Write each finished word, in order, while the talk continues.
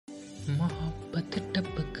मोहब्बत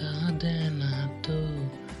टपका देना तो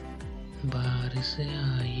बारिश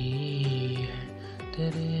आई है,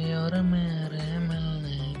 तेरे और मेरे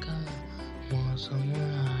मिलने का मौसम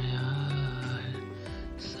आया है।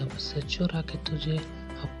 सबसे चुरा के तुझे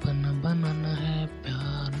अपना बनाना है,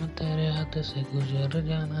 प्यार में तेरे हाथ से गुजर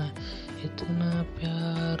जाना है। इतना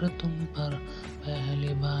प्यार तुम पर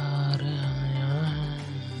पहली बार आया है।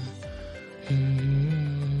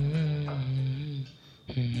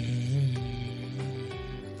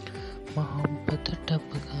 मोहब्बत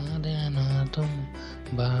टपका देना तुम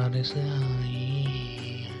बारिश आई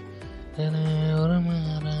है, तेरे और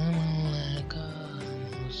मेरा मिलने का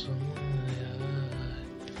मौसम आया है।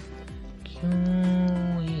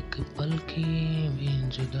 क्यों एक पल की भी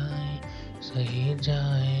जुदाई सही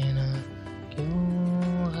जाए ना, क्यों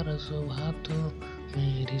हर सुबह तो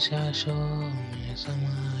मेरी सांसों में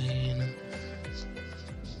समाए ना।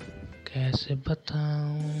 कैसे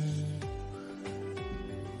बताऊं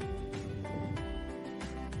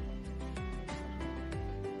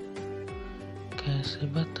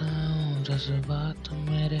जज्बात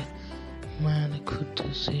मेरे, मैंने खुद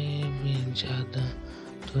से भी ज्यादा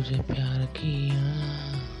तुझे प्यार किया।